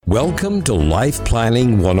Welcome to Life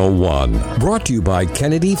Planning 101, brought to you by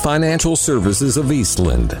Kennedy Financial Services of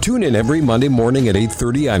Eastland. Tune in every Monday morning at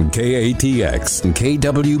 8:30 on KATX and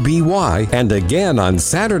KWBY, and again on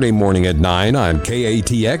Saturday morning at 9 on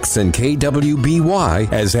KATX and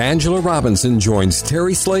KWBY as Angela Robinson joins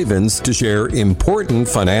Terry Slavens to share important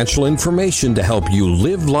financial information to help you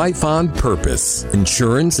live life on purpose.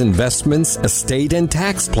 Insurance, investments, estate and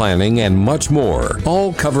tax planning, and much more.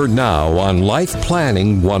 All covered now on Life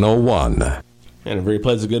Planning 101. And a very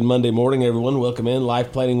pleasant good Monday morning, everyone. Welcome in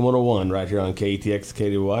Life Planning 101 right here on KATX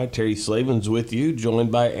KDY. Terry Slavens with you,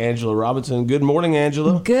 joined by Angela Robinson. Good morning,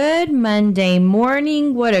 Angela. Good Monday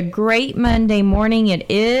morning. What a great Monday morning it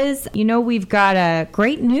is. You know, we've got a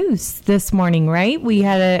great news this morning, right? We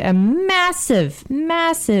had a massive,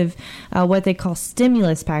 what they call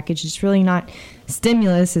stimulus package. It's really not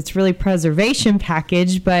stimulus, it's really preservation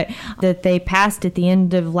package, but that they passed at the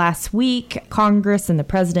end of last week. Congress and the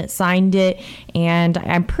president signed it, and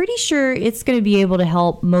I'm pretty sure it's going to be able to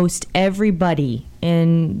help most everybody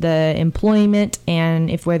in the employment,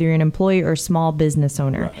 and if whether you're an employee or small business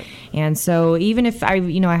owner. Right. And so even if I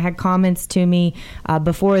had comments to me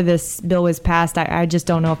before this bill was passed, I just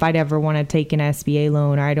don't know if I'd ever want to take an SBA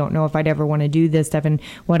loan, or I don't know if I'd ever want to do this stuff. And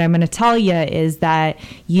what I'm going to tell you is that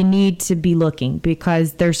you need to be looking,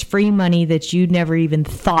 because there's free money that you never even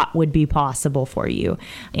thought would be possible for you.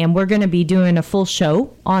 And we're going to be doing a full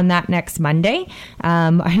show on that next Monday.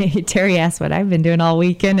 Terry asked what I've been doing all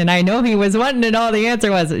weekend, and I know he was wanting to know. The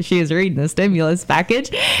answer was that she is reading the stimulus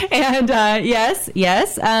package. And yes,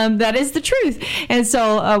 that is the truth. And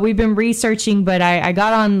so we've been researching, but I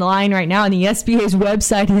got online right now, and the SBA's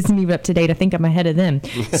website isn't even up to date. I think I'm ahead of them.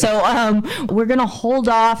 So we're going to hold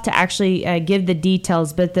off to actually give the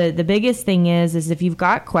details. But the biggest thing is if you've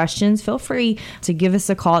got questions, feel free to give us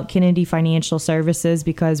a call at Kennedy Financial Services,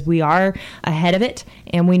 because we are ahead of it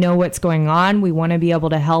and we know what's going on. We want to be able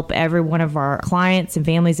to help every one of our clients and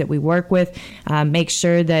families that we work with make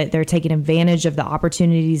sure that they're taking advantage of the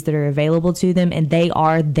opportunities that are available to them, and they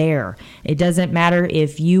are there. It doesn't matter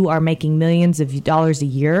if you are making millions of dollars a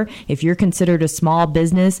year. If you're considered a small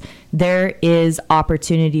business, there is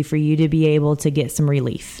opportunity for you to be able to get some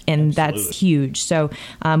relief, and Absolutely. That's huge. So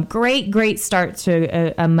great start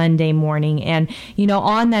to a Monday morning. And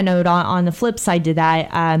on that note, on the flip side to that,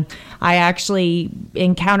 I actually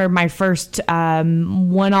encountered my first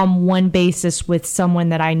one-on-one basis with someone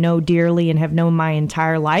that I know dearly and have known my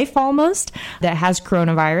entire life almost, that has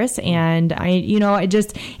coronavirus. And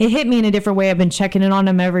it hit me in a different way. I've been checking in on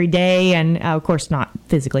them every day, and of course not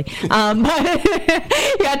physically.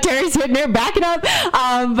 Yeah, Terry's sitting there backing up,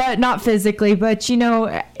 but not physically. But I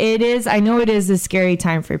know it is a scary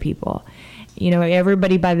time for people.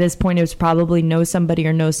 Everybody by this point is probably knows somebody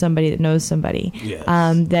or knows somebody that knows somebody. Yes.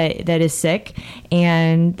 that is sick,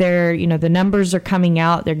 and they're the numbers are coming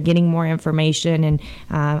out. They're getting more information, and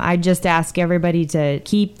I just ask everybody to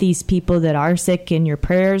keep these people that are sick in your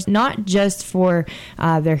prayers, not just for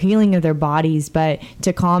their healing of their bodies, but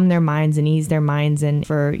to calm their minds and ease their minds, and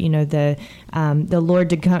for the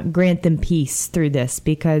Lord to grant them peace through this.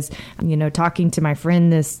 Because talking to my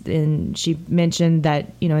friend and she mentioned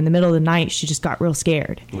that in the middle of the night she just got real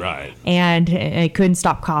scared. Right. And I couldn't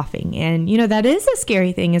stop coughing. And, that is a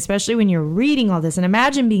scary thing, especially when you're reading all this. And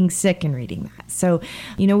imagine being sick and reading that. So,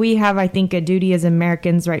 we have, I think, a duty as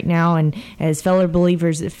Americans right now, and as fellow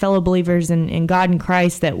believers in God and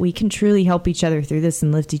Christ, that we can truly help each other through this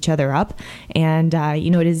and lift each other up. And,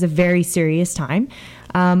 it is a very serious time,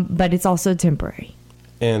 but it's also temporary.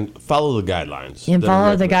 And follow the guidelines. And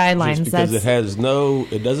follow the guidelines. Just because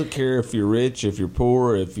it doesn't care if you're rich, if you're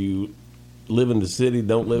poor, if you live in the city,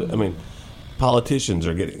 don't live. Politicians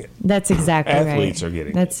are getting it. That's exactly right. Athletes are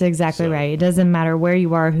getting it. That's exactly right. It doesn't matter where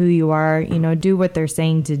you are, who you are, do what they're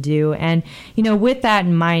saying to do. And, with that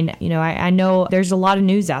in mind, I know there's a lot of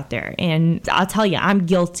news out there, and I'll tell you, I'm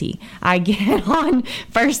guilty. I get on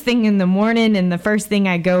first thing in the morning, and the first thing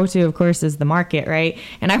I go to, of course, is the market, right?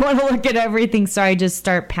 And I want to look at everything, so I just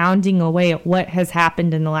start pounding away at what has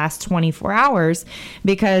happened in the last 24 hours,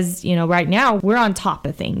 because, right now we're on top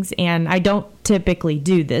of things, and I don't typically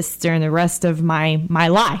do this during the rest of my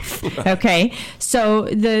life. Okay. So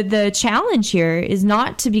the challenge here is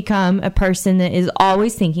not to become a person that is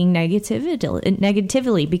always thinking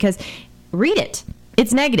negatively, because read it.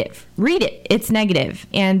 It's negative. Read it. It's negative.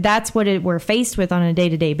 And that's what we're faced with on a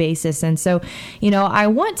day-to-day basis. And so, I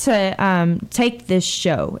want to take this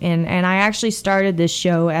show, and I actually started this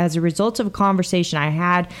show as a result of a conversation I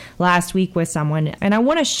had last week with someone. And I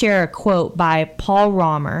want to share a quote by Paul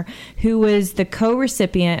Romer, who was the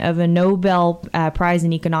co-recipient of a Nobel Prize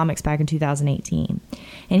in Economics back in 2018.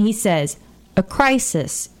 And he says, a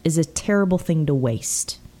crisis is a terrible thing to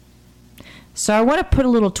waste. So I want to put a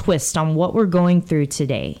little twist on what we're going through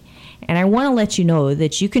today. And I want to let you know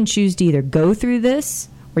that you can choose to either go through this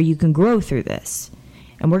or you can grow through this.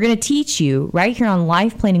 And we're going to teach you right here on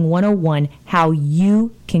Life Planning 101 how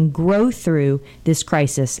you can grow through this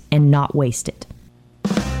crisis and not waste it.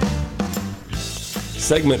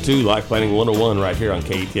 Segment 2, Life Planning 101, right here on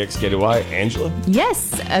KETX KDY. Angela?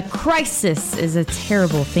 Yes, a crisis is a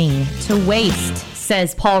terrible thing to waste,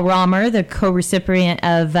 says Paul Romer, the co-recipient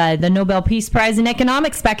of the Nobel Peace Prize in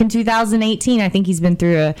Economics back in 2018. I think he's been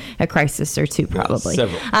through a crisis or two, probably.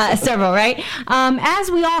 Several, right?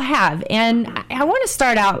 As we all have. And I want to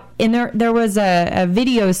start out, and there was a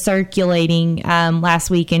video circulating last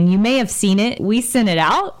week, and you may have seen it. We sent it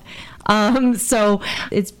out. So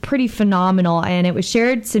it's pretty phenomenal, and it was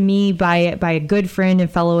shared to me by a good friend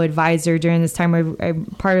and fellow advisor during this time. I'm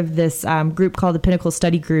part of this group called the Pinnacle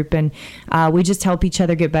Study Group, and we just help each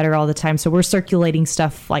other get better all the time. So we're circulating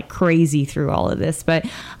stuff like crazy through all of this. But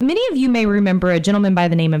many of you may remember a gentleman by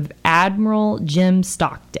the name of Admiral Jim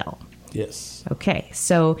Stockdale. Yes. Okay,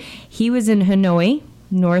 so he was in Hanoi,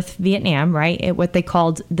 North Vietnam, right, at what they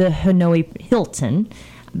called the Hanoi Hilton,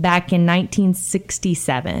 back in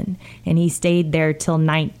 1967, and he stayed there till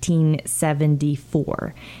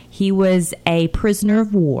 1974. He was a prisoner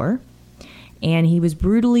of war, and he was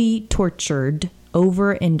brutally tortured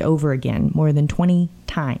over and over again, more than 20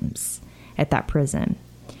 times at that prison.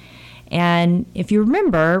 And if you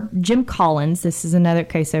remember, Jim Collins, this is another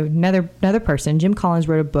case, so another person, Jim Collins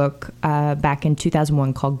wrote a book back in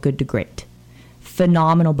 2001 called Good to Great.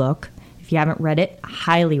 Phenomenal book. If you haven't read it,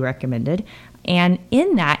 highly recommended. And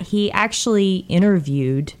in that, he actually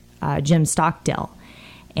interviewed Jim Stockdale.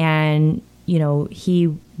 And,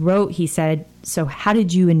 he said, so how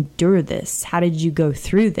did you endure this? How did you go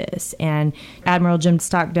through this? And Admiral Jim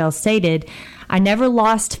Stockdale stated, I never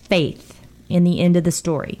lost faith in the end of the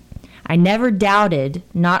story. I never doubted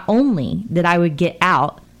not only that I would get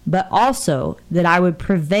out, but also that I would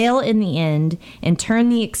prevail in the end and turn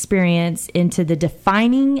the experience into the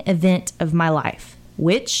defining event of my life,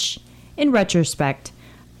 which, in retrospect,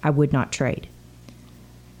 I would not trade.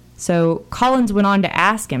 So Collins went on to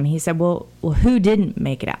ask him, he said, well, who didn't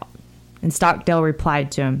make it out? And Stockdale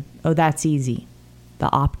replied to him, oh, that's easy.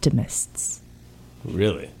 The optimists.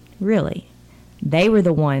 Really? Really. They were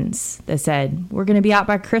the ones that said, we're going to be out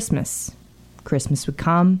by Christmas. Christmas would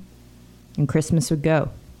come and Christmas would go.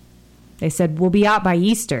 They said, we'll be out by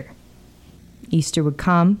Easter. Easter would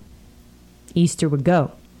come, Easter would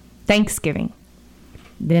go. Thanksgiving.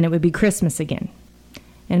 Then it would be Christmas again.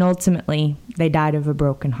 And ultimately, they died of a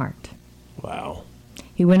broken heart. Wow.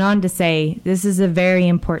 He went on to say, this is a very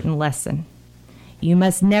important lesson. You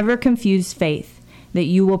must never confuse faith that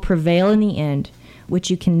you will prevail in the end,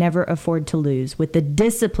 which you can never afford to lose, with the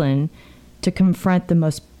discipline to confront the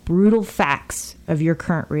most brutal facts of your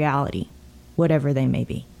current reality, whatever they may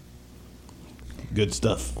be. Good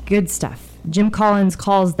stuff. Good stuff. Jim Collins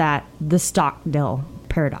calls that the Stockdale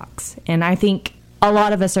paradox. And I think a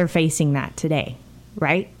lot of us are facing that today,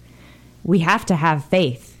 right? We have to have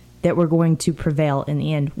faith that we're going to prevail in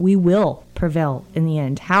the end. We will prevail in the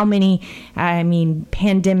end. How many,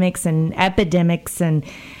 pandemics and epidemics and,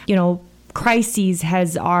 crises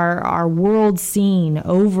has our world seen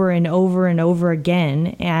over and over and over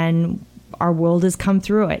again, and our world has come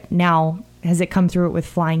through it. Now, has it come through it with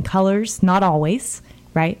flying colors? Not always,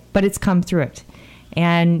 right? But it's come through it.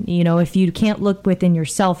 And, if you can't look within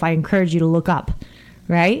yourself, I encourage you to look up,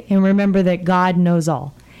 right? And remember that God knows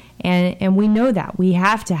all. And we know that. We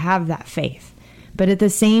have to have that faith. But at the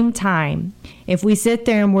same time, if we sit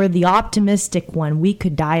there and we're the optimistic one, we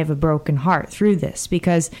could die of a broken heart through this,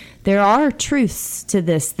 because there are truths to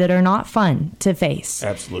this that are not fun to face.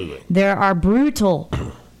 Absolutely. There are brutal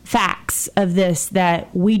facts of this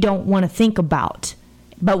that we don't want to think about,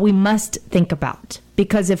 but we must think about,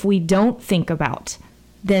 because if we don't think about,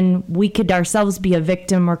 then we could ourselves be a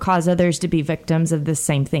victim or cause others to be victims of the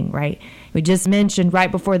same thing, right? We just mentioned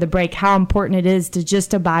right before the break how important it is to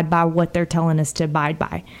just abide by what they're telling us to abide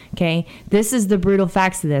by, okay? This is the brutal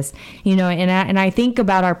facts of this, and I think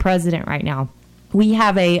about our president right now. We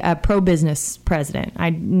have a pro-business president.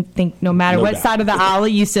 I think no matter what side of the aisle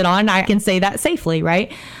you sit on, I can say that safely,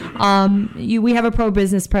 right? We have a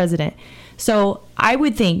pro-business president. So I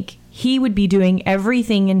would think he would be doing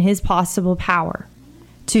everything in his possible power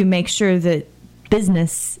to make sure that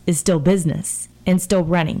business is still business and still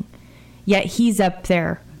running. Yet he's up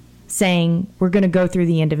there saying we're going to go through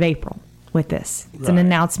the end of April with this. It's an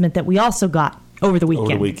announcement that we also got over the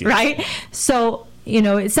weekend. Right? So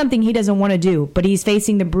it's something he doesn't want to do, but he's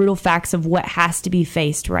facing the brutal facts of what has to be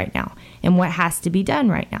faced right now and what has to be done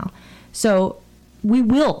right now. So we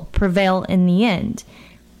will prevail in the end.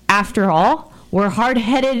 After all, we're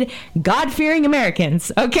hard-headed, God-fearing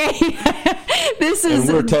Americans, okay? And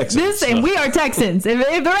we're Texans. And we are Texans.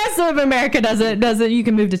 If the rest of America doesn't, you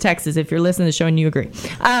can move to Texas if you're listening to the show and you agree.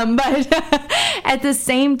 But at the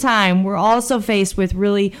same time, we're also faced with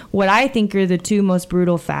really what I think are the two most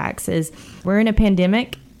brutal facts is we're in a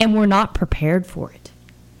pandemic and we're not prepared for it.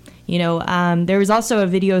 There was also a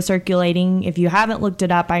video circulating. If you haven't looked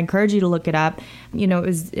it up, I encourage you to look it up. It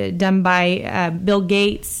was done by Bill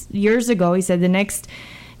Gates years ago. He said the next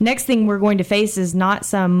thing we're going to face is not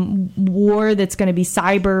some war that's going to be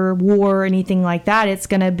cyber war or anything like that. It's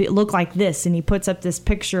going to look like this. And he puts up this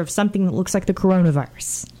picture of something that looks like the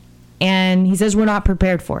coronavirus. And he says we're not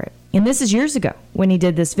prepared for it. And this is years ago when he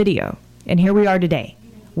did this video. And here we are today.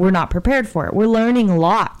 We're not prepared for it. We're learning a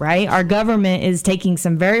lot, right? Our government is taking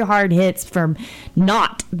some very hard hits from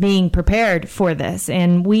not being prepared for this.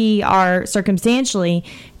 And we are circumstantially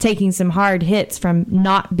taking some hard hits from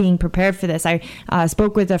not being prepared for this. I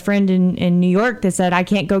spoke with a friend in New York that said, I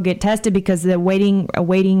can't go get tested because the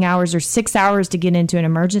waiting hours are 6 hours to get into an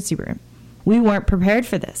emergency room. We weren't prepared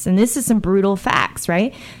for this. And this is some brutal facts,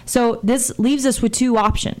 right? So this leaves us with two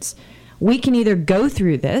options. We can either go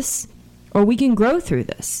through this or we can grow through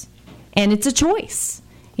this. And it's a choice.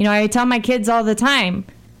 I tell my kids all the time,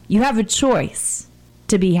 you have a choice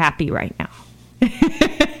to be happy right now.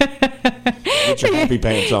 Get your happy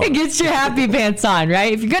pants on. Get your happy pants on,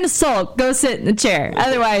 right? If you're going to sulk, go sit in the chair.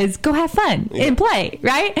 Otherwise, go have fun and play,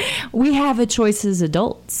 right? We have a choice as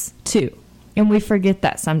adults, too. And we forget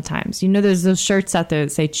that sometimes. There's those shirts out there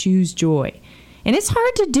that say, choose joy. And it's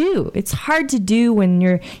hard to do. It's hard to do when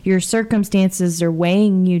your circumstances are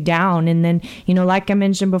weighing you down. And then, like I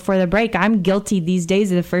mentioned before the break, I'm guilty these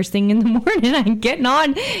days of the first thing in the morning. I'm getting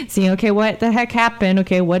on, seeing, okay, what the heck happened?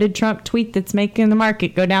 Okay, what did Trump tweet that's making the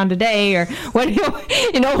market go down today? Or what,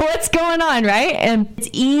 what's going on, right? And it's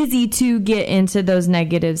easy to get into those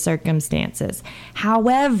negative circumstances.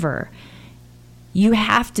 However, you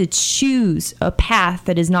have to choose a path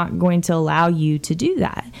that is not going to allow you to do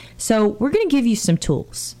that. So we're going to give you some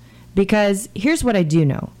tools because here's what I do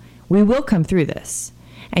know. We will come through this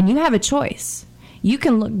and you have a choice. You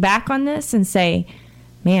can look back on this and say,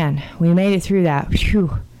 man, we made it through that.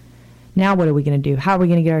 Whew. Now what are we going to do? How are we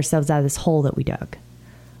going to get ourselves out of this hole that we dug?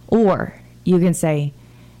 Or you can say,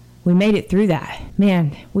 we made it through that.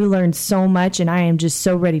 Man, we learned so much and I am just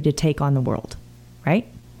so ready to take on the world, right?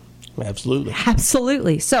 Absolutely.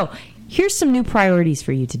 Absolutely. So here's some new priorities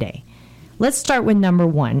for you today. Let's start with number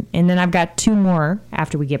one, and then I've got two more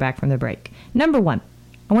after we get back from the break. Number one,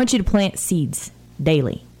 I want you to plant seeds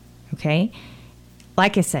daily, okay?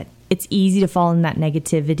 Like I said, it's easy to fall in that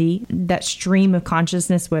negativity, that stream of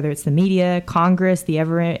consciousness, whether it's the media, Congress, the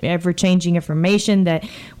ever-changing information that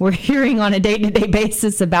we're hearing on a day-to-day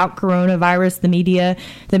basis about coronavirus, the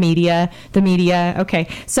media. Okay.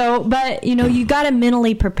 So, but, you got to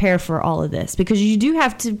mentally prepare for all of this because you do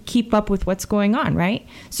have to keep up with what's going on, right?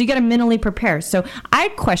 So you got to mentally prepare. So I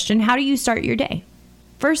question, how do you start your day?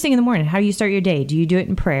 First thing in the morning, how do you start your day? Do you do it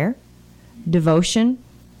in prayer, devotion,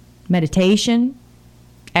 meditation,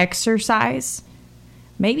 exercise?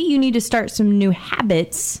 Maybe you need to start some new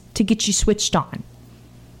habits to get you switched on.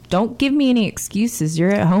 Don't give me any excuses.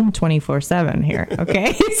 You're at home 24/7 here,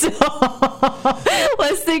 okay? So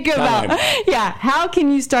let's think about, how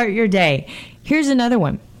can you start your day? Here's another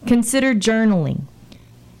one. Consider journaling.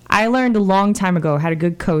 I learned a long time ago, had a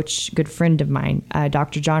good coach, good friend of mine,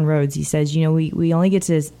 Dr. John Rhodes. He says, we only get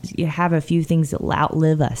to have a few things that will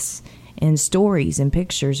outlive us. And stories and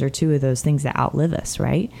pictures are two of those things that outlive us,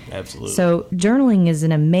 right? Absolutely. So journaling is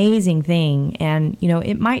an amazing thing. And,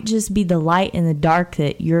 it might just be the light in the dark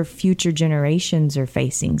that your future generations are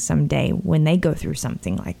facing someday when they go through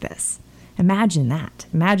something like this. Imagine that.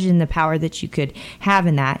 Imagine the power that you could have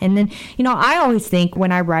in that. And then, I always think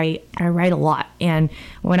when I write a lot. And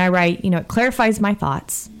when I write, it clarifies my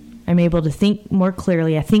thoughts. I'm able to think more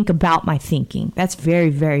clearly. I think about my thinking. That's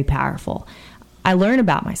very, very powerful. I learn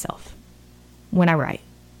about myself when I write.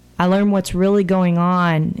 I learn what's really going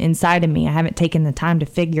on inside of me. I haven't taken the time to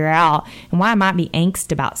figure out and why I might be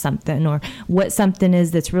angst about something or what something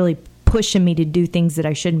is that's really pushing me to do things that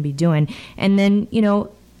I shouldn't be doing. And then,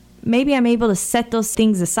 maybe I'm able to set those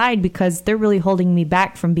things aside because they're really holding me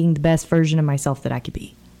back from being the best version of myself that I could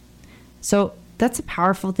be. So that's a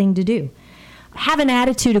powerful thing to do. Have an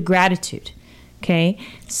attitude of gratitude. Okay.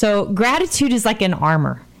 So gratitude is like an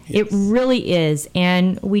armor. It really is.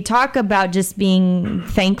 And we talk about just being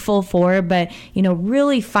thankful for, but,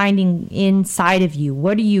 really finding inside of you,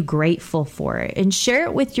 what are you grateful for? And share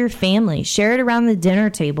it with your family. Share it around the dinner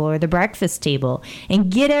table or the breakfast table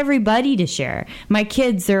and get everybody to share. My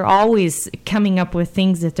kids, they're always coming up with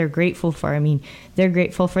things that they're grateful for. I mean, they're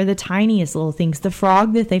grateful for the tiniest little things, the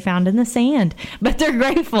frog that they found in the sand, but they're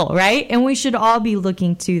grateful, right? And we should all be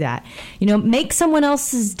looking to that. Make someone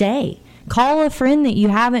else's day. Call a friend that you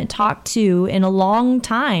haven't talked to in a long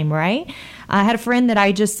time, right? I had a friend that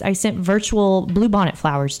I sent virtual bluebonnet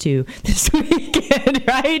flowers to this weekend,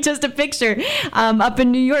 right? Just a picture up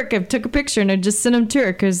in New York. I took a picture and I just sent them to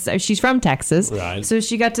her because she's from Texas. Right. So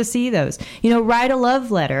she got to see those. Write a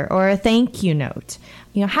love letter or a thank you note.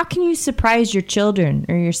 How can you surprise your children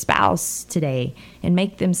or your spouse today and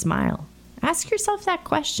make them smile? Ask yourself that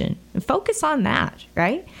question and focus on that,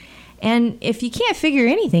 right? And if you can't figure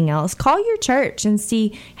anything else, call your church and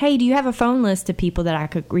see, hey, do you have a phone list of people that I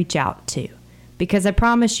could reach out to? Because I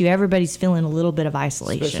promise you, everybody's feeling a little bit of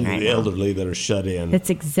isolation Especially right the now. elderly that are shut in. That's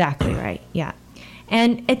exactly right, yeah.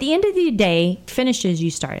 And at the end of the day, finish as you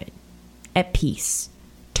started. At peace.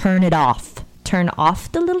 Turn it off. Turn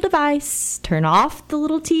off the little device. Turn off the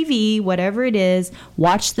little TV, whatever it is.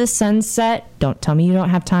 Watch the sunset. Don't tell me you don't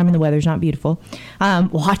have time and the weather's not beautiful.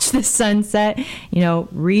 Watch the sunset.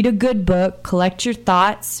 Read a good book. Collect your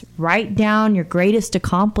thoughts. Write down your greatest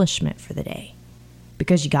accomplishment for the day.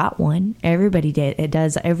 Because you got one. Everybody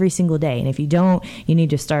does every single day. And if you don't, you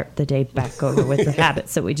need to start the day back over with the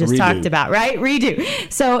habits that we just talked about, right? Redo.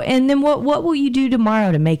 So, and then what will you do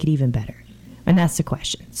tomorrow to make it even better? And that's the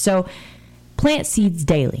question. So, plant seeds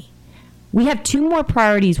daily. We have 2 more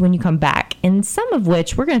priorities when you come back, and some of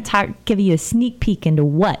which we're going to give you a sneak peek into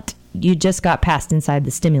what you just got passed inside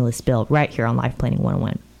the stimulus bill right here on Life Planning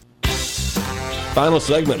 101. Final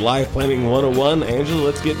segment, Life Planning 101. Angela,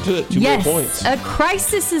 let's get to it. 2 more points. A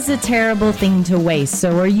crisis is a terrible thing to waste.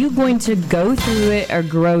 So are you going to go through it or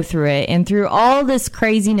grow through it? And through all this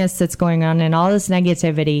craziness that's going on and all this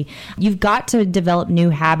negativity, you've got to develop new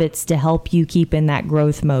habits to help you keep in that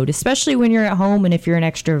growth mode, especially when you're at home and if you're an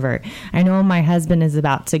extrovert. I know my husband is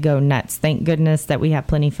about to go nuts. Thank goodness that we have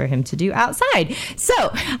plenty for him to do outside. So,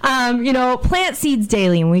 plant seeds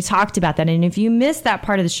daily. And we talked about that. And if you missed that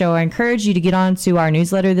part of the show, I encourage you to get on to our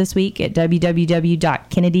newsletter this week at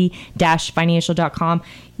www.kennedy-financial.com.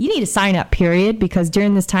 You need to sign up, period, because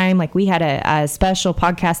during this time, like we had a special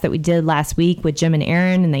podcast that we did last week with Jim and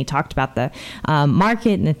Aaron, and they talked about the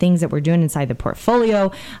market and the things that we're doing inside the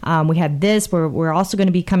portfolio. We had this. We're also going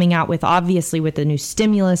to be coming out with, obviously, with the new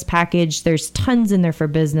stimulus package. There's tons in there for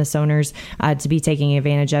business owners to be taking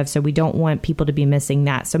advantage of, so we don't want people to be missing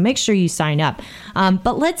that. So make sure you sign up.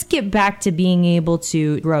 But let's get back to being able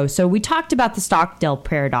to grow. So we talked about the Stockdale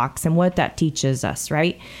paradox and what that teaches us,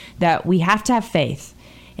 right? That we have to have faith.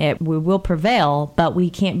 We will prevail, but we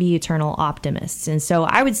can't be eternal optimists. And so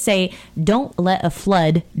I would say don't let a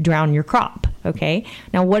flood drown your crop, okay?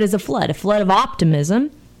 Now, what is a flood? A flood of optimism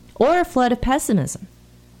or a flood of pessimism?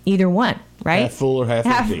 Either one, right? Half full or half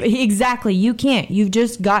empty. Exactly. You can't. You've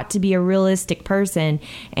just got to be a realistic person.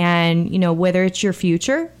 And, whether it's your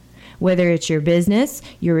future, whether it's your business,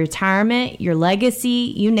 your retirement, your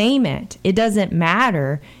legacy, you name it. It doesn't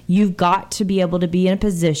matter. You've got to be able to be in a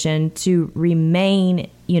position to remain,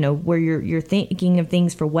 where you're thinking of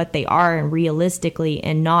things for what they are and realistically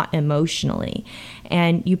and not emotionally.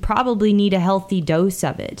 And you probably need a healthy dose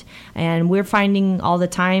of it. And we're finding all the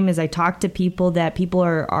time as I talk to people that people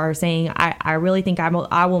are saying, I really think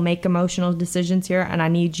I will make emotional decisions here, and I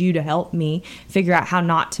need you to help me figure out how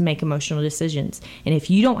not to make emotional decisions. And if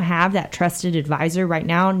you don't have that trusted advisor right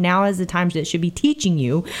now is the time that should be teaching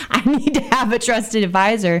you. I need to have a trusted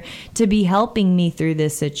advisor to be helping me through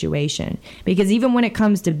this situation. Because even when it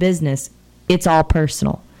comes to business, it's all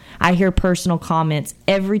personal. I hear personal comments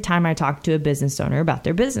every time I talk to a business owner about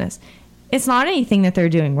their business. It's not anything that they're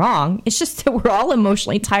doing wrong. It's just that we're all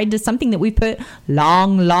emotionally tied to something that we put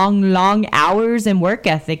long hours and work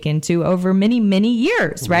ethic into over many, many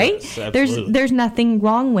years, right? Yes, there's nothing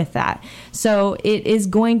wrong with that. So it is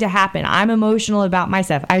going to happen. I'm emotional about my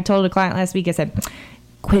stuff. I told a client last week, I said,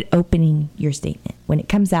 quit opening your statement. When it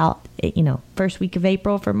comes out, first week of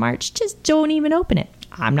April for March, just don't even open it.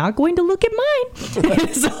 I'm not going to look at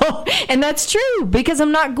mine. And that's true, because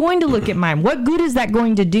I'm not going to look at mine. What good is that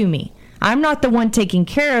going to do me? I'm not the one taking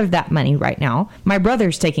care of that money right now. My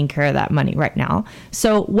brother's taking care of that money right now.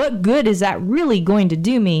 So what good is that really going to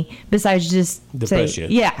do me besides just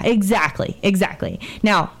depression? Yeah, exactly.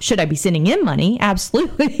 Now, should I be sending in money?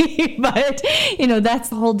 Absolutely. But,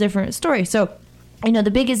 that's a whole different story. So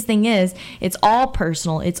The biggest thing is it's all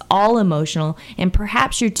personal, it's all emotional, and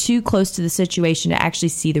perhaps you're too close to the situation to actually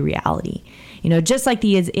see the reality. Just like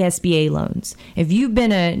the SBA loans. If you've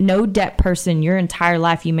been a no debt person your entire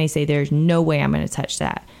life, you may say, there's no way I'm going to touch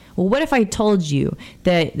that. Well, what if I told you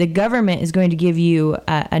that the government is going to give you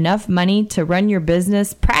enough money to run your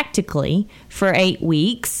business practically for 8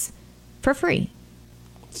 weeks for free?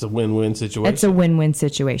 It's a win-win situation. It's a win-win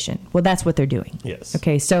situation. Well, that's what they're doing. Yes.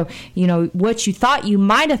 Okay, so, what you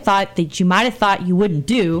might have thought you wouldn't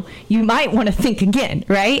do, you might want to think again,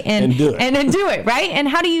 right? And do it. And then do it, right? And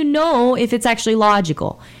how do you know if it's actually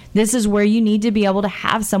logical? This is where you need to be able to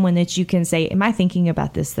have someone that you can say, am I thinking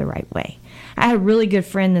about this the right way? I had a really good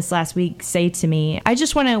friend this last week say to me, I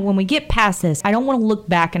just want to, when we get past this, I don't want to look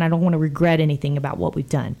back and I don't want to regret anything about what we've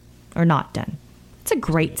done or not done. It's a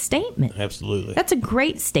great statement. Absolutely. That's a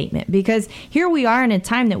great statement, because here we are in a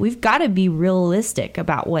time that we've got to be realistic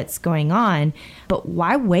about what's going on. But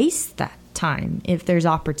why waste that time if there's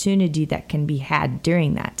opportunity that can be had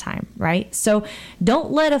during that time, right? So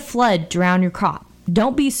don't let a flood drown your crop.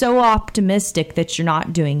 Don't be so optimistic that you're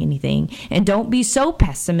not doing anything. And don't be so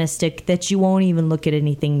pessimistic that you won't even look at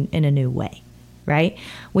anything in a new way. Right?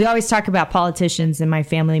 We always talk about politicians in my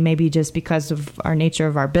family, maybe just because of our nature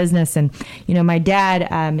of our business. And, my dad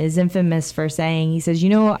is infamous for saying, he says,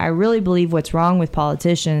 I really believe what's wrong with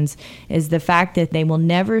politicians is the fact that they will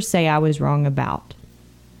never say I was wrong about.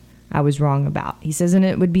 He says, and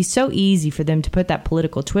it would be so easy for them to put that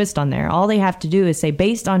political twist on there. All they have to do is say,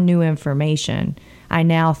 based on new information, I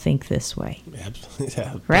now think this way.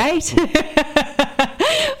 Absolutely. Right?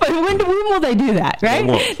 But when will they do that, right?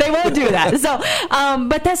 They won't do that. So,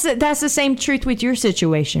 but that's the same truth with your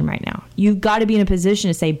situation right now. You've got to be in a position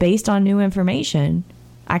to say, based on new information,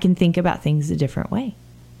 I can think about things a different way.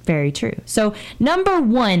 Very true. So, number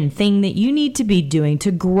one thing that you need to be doing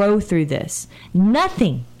to grow through this,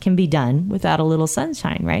 nothing can be done without a little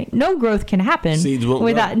sunshine, right? No growth can happen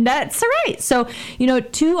without. That's right. So,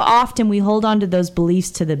 too often we hold on to those beliefs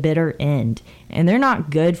to the bitter end, and they're not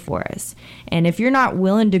good for us. And if you're not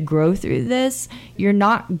willing to grow through this, you're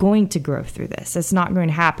not going to grow through this. It's not going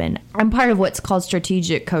to happen. I'm part of what's called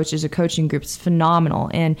Strategic Coaches, a coaching group. It's phenomenal.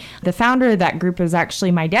 And the founder of that group was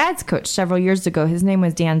actually my dad's coach several years ago. His name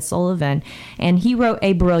was Dan Sullivan, and he wrote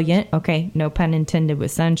a brilliant, okay, no pun intended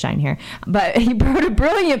with sunshine here, but he wrote a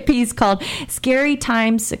brilliant piece called Scary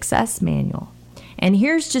Times Success Manual. And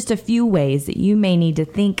here's just a few ways that you may need to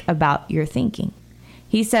think about your thinking.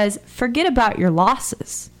 He says, forget about your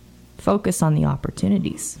losses. Focus on the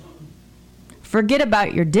opportunities. Forget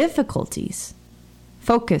about your difficulties.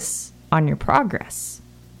 Focus on your progress.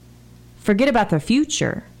 Forget about the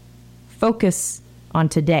future. Focus on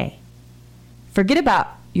today. Forget about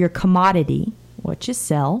your commodity, what you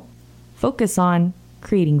sell. Focus on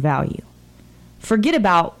creating value. Forget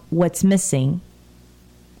about what's missing.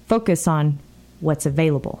 Focus on what's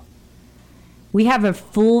available. We have a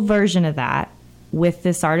full version of that with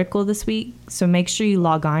this article this week, so make sure you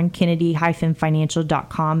log on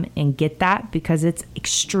Kennedy-financial.com and get that, because it's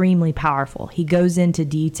extremely powerful. He goes into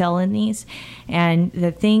detail in these, and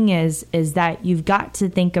the thing is that you've got to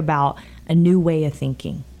think about a new way of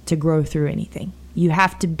thinking to grow through anything. You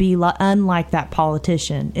have to be unlike that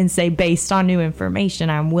politician and say, based on new information,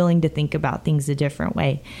 I'm willing to think about things a different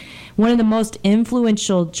way. One of the most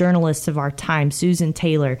influential journalists of our time, Susan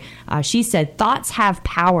Taylor, she said, thoughts have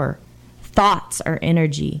power. Thoughts are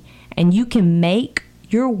energy, and you can make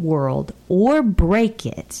your world or break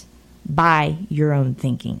it by your own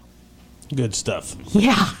thinking. Good stuff.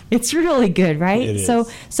 Yeah, it's really good, right? It is.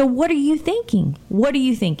 So what are you thinking? What are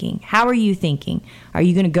you thinking? How are you thinking? Are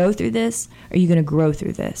you going to go through this? Are you going to grow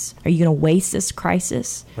through this? Are you going to waste this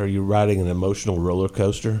crisis? Are you riding an emotional roller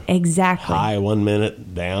coaster? Exactly. High 1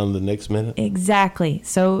 minute, down the next minute? Exactly.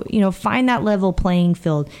 So, find that level playing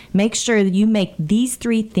field. Make sure that you make these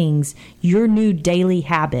 3 things your new daily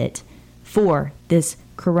habit for this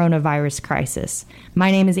coronavirus crisis.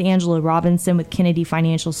 My name is Angela Robinson with Kennedy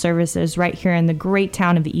Financial Services right here in the great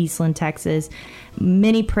town of Eastland, Texas.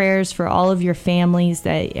 Many prayers for all of your families,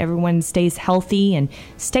 that everyone stays healthy and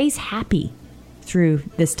stays happy through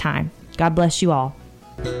this time. God bless you all.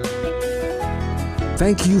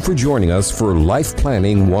 Thank you for joining us for Life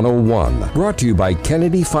Planning 101, brought to you by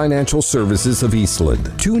Kennedy Financial Services of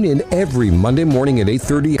Eastland. Tune in every Monday morning at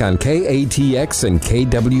 8:30 on KATX and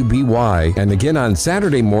KWBY, and again on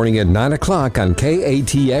Saturday morning at 9 o'clock on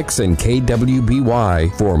KATX and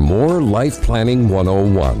KWBY for more Life Planning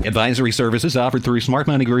 101. Advisory services offered through Smart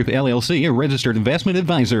Money Group, LLC, a registered investment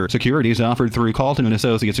advisor. Securities offered through Calton &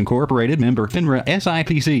 Associates Incorporated, member FINRA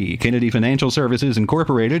SIPC. Kennedy Financial Services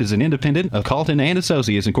Incorporated is an independent of Calton & Associates.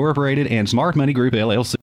 Associates Incorporated and Smart Money Group LLC.